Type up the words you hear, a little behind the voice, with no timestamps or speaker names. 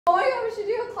Oh my god, we should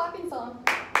do a clapping song.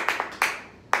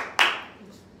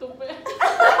 Stupid.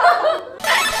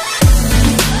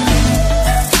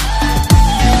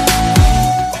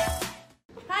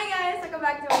 Hi guys, welcome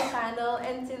back to my channel,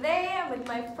 and today I'm with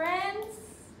my friends.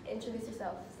 Introduce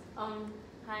yourselves. Hi,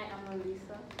 I'm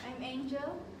Elisa. I'm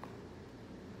Angel.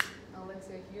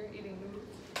 Alexia here, eating noodles.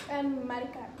 And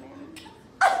Marika, man.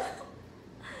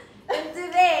 And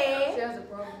today, She has a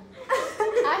problem.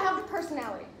 I have a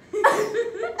personality.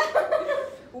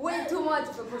 Way too much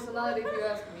for personality, if you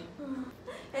ask me.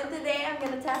 and today I'm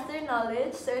gonna test their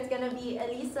knowledge. So it's gonna be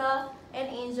Elisa and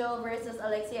Angel versus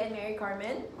Alexia and Mary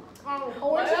Carmen.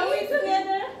 Oh, Why are we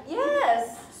together?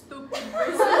 Yes. Stupid.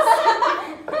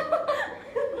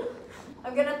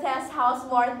 I'm gonna test how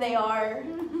smart they are.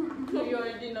 You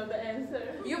already know the answer.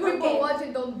 You people Okay.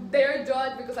 watching don't dare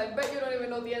judge because I bet you don't even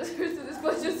know the answers to this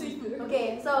question either.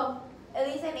 Okay, so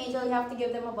Elisa and Angel, you have to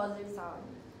give them a buzzer sound.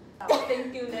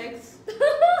 Thank you, next. It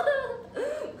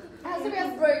has to be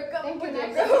a Break up Thank you, with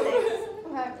next. your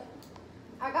girl. Okay.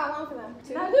 I got one for them.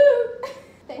 Two.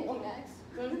 Thank you, next.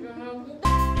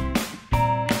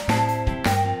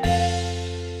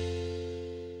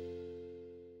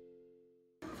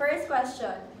 First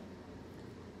question.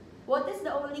 What is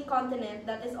the only continent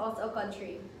that is also a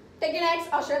country? Thank you,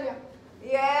 next. Australia.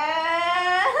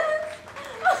 Yes!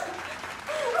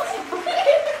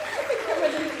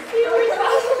 You were so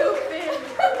stupid.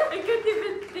 I can't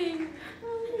even think.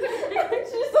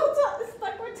 She's so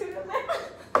stuck with two of them.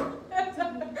 I'm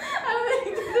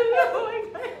like, oh my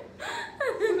god.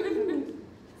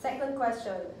 Second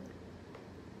question.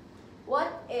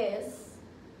 What is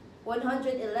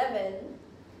 111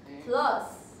 plus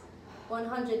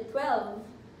 112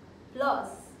 plus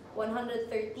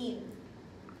 113?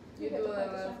 You do it.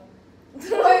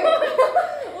 Wait.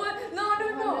 What? No.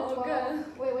 Okay.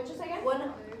 Wait, what you say again?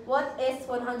 What is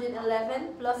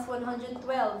 111 plus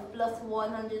 112 plus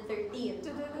 113? 336.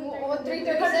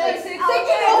 Okay.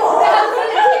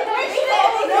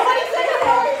 Nobody said it.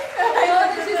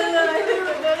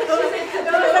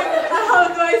 How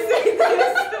do I say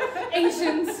this?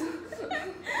 Asians.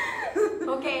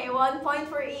 Okay, 1 point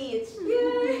for each.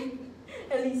 Yay!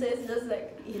 Elisa is just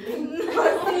like eating.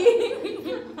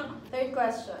 Third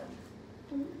question.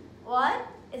 What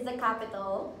is the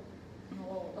capital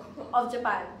of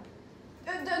Japan?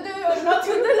 Not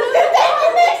Tokyo.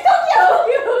 Next Tokyo.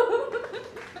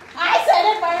 I said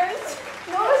it first.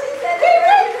 No, she said it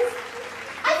first.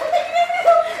 I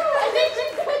think she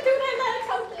said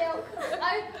Tokyo.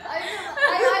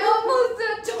 I almost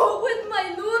choked with my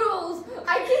noodles. I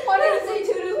keep wanting to say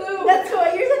Toodaloo. That's why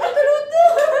you're such a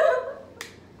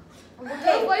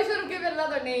That's why you should have given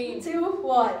another name. 2,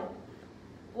 1.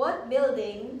 What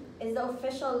building is the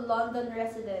official London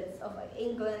residence of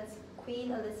England's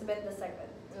Queen Elizabeth II?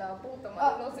 La puta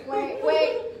madre, no sé.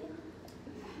 Wait.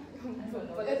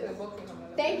 Parece de Buckingham.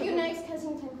 Thank you, next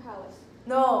Kensington Palace.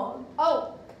 No.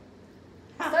 Oh.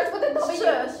 Starts with a W.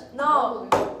 Shush. No.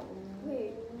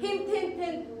 Wait.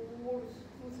 Hint.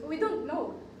 We don't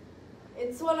know.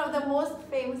 It's one of the most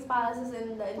famous palaces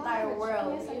in the entire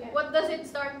world. Yes, okay. What does it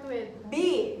start with?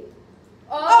 B.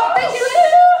 Oh, thank you.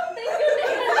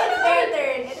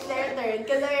 It's their turn.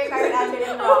 Because the card answered it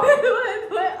wrong.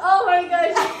 Oh my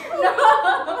gosh.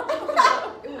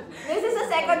 This is a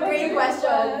second grade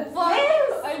question. Fuck.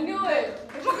 Yes. I knew it.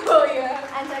 Oh yeah.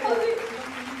 Answer it.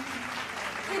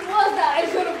 It was that. I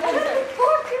should have answered.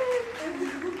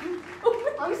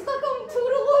 I'm stuck on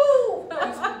Toodaloo.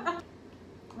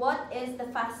 What is the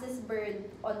fastest bird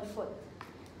on foot?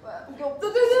 Thank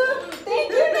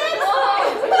you, next.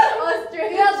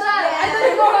 Australia. Yeah, that. I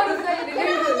don't know how to say it in Can I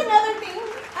have English. another thing?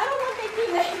 I don't want thank you,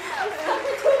 next. I'm stuck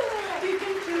with Toodaloo. You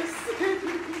can choose.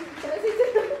 Can I say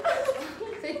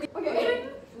Toodaloo? Okay.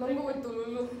 Don't go with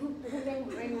Tululu.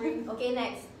 Ring. Okay,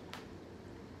 next.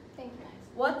 Thank you, next.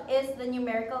 What is the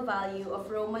numerical value of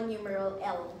Roman numeral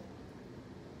L?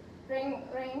 Ring.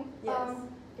 Yes.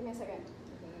 Give me a second.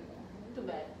 Too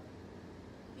bad.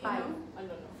 Five. I don't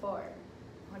know. 4,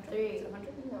 100? 3, Is it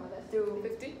 100? No, that's 2,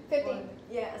 50? 50.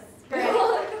 Yes. Because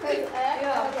Correct.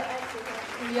 Yeah. the X is there.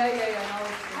 Yeah. Now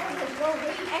I it's was wrong.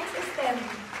 X is 10.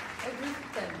 at least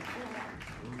 10.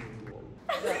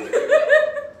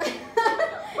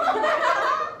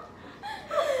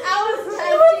 I was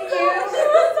testing you. She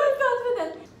was so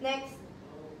confident. Next.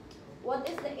 What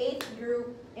is the 8th group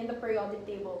in the periodic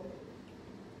table?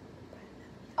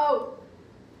 Oh.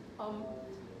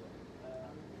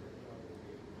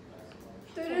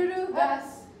 Gas.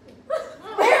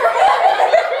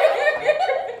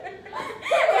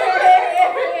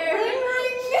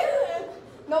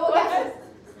 Noble gases.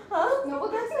 Huh? Noble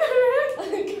gases.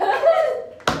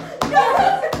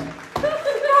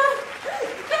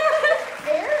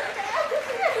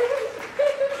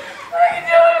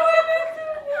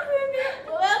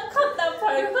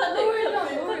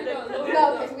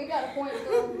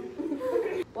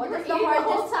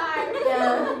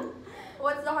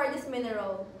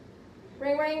 mineral?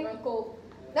 Ring ring. Coal.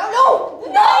 No, no!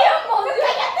 Diamond!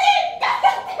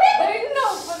 No,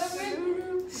 but I mean.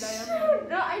 Diamond.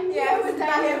 No, I knew Yeah, it was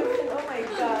diamond. Oh my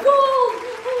god. Gold!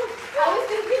 I was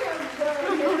thinking of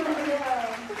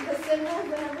the symbols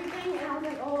and everything, and I was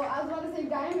like, oh, I was about to say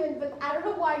diamond, but I don't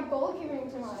know why gold came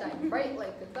into mind. Shine bright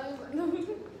like a diamond.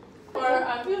 Or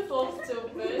I feel so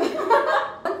stupid.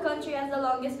 What country has the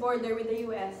longest border with the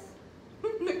US?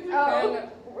 Oh,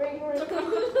 ring ring.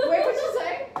 Wait, what'd you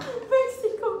say?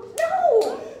 Mexico.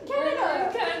 No!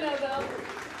 Canada! Canada.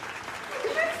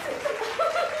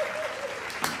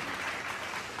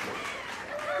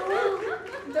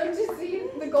 Don't you see?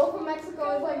 The Gulf of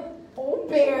Mexico is like open.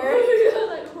 Bigger.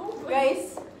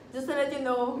 Guys, just to let you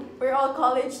know, we're all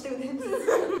college students.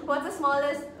 What's the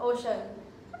smallest ocean?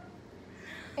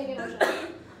 Indian Ocean.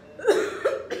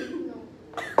 No.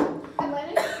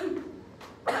 Atlantic?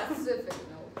 Pacific,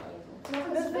 no, I don't know.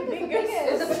 No, Pacific is the It's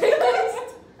biggest. the biggest.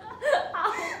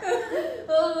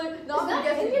 Oh, like, Is not that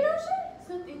guessing. Indian Ocean? Is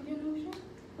that Indian Ocean?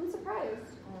 I'm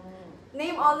surprised.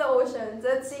 Name all the oceans.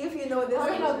 Let's see if you know this. I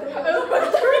only know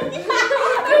ocean. three.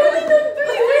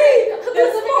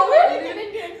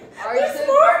 There's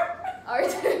more.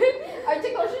 Arctic.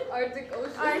 Arctic Ocean? Arctic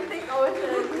Ocean. Arctic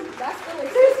Ocean. That's really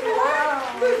There's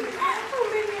wow. more. How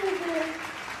many is there?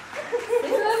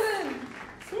 7.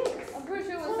 6. I'm pretty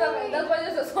sure it was 7. That's why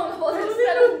there's a song about the Only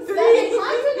 7 know 7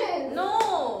 continents.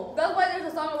 No! That's why there's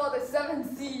a song about the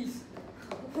 7 seas.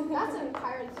 That's in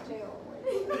Pirate's Tale.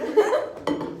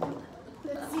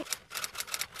 Let's see.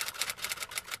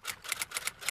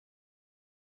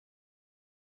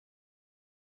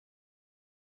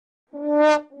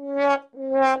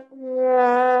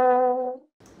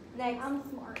 Next, I'm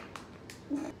smart.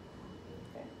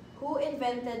 who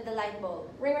invented the light bulb?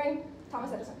 Ring ring.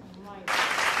 Thomas Edison.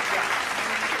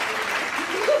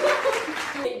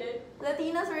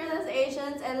 Latinos versus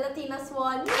Asians, and Latinas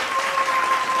won.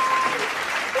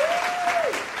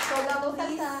 Sogam,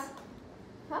 please.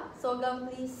 Huh? Sogam,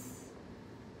 please.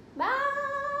 Bye.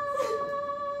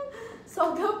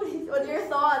 Sogam, please. What are your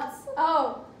thoughts?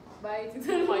 Oh. Bye.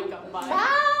 Oh my god, bye.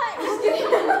 Bye. Just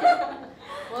kidding.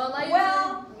 Well, I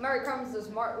Well- usually Mary comes the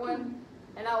smart one,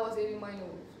 and I was eating my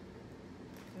noodles.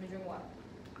 Let me drink water.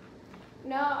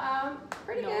 No,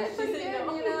 pretty No, good. she Pretty said good.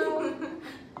 no. You know,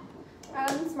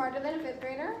 I'm smarter than a 5th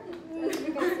grader, as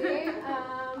you can see.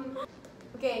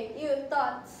 Okay, you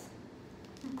thoughts.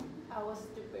 I was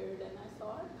stupider than I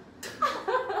thought.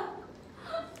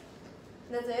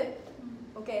 That's it?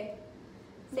 Okay.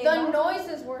 Say The that.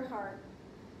 noises were hard.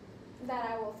 That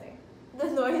I will say. The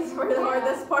noise for the Yeah.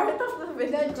 hardest part of the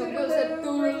video. The It was a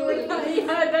toodaloo.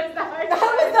 Yeah, that's the hard That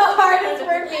was the hardest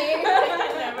for me.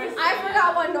 Never I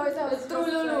forgot what noise I was The supposed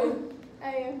to say. toodaloo. I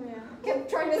kept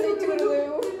trying to say toodaloo.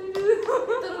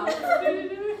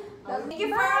 Thank you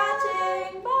for watching.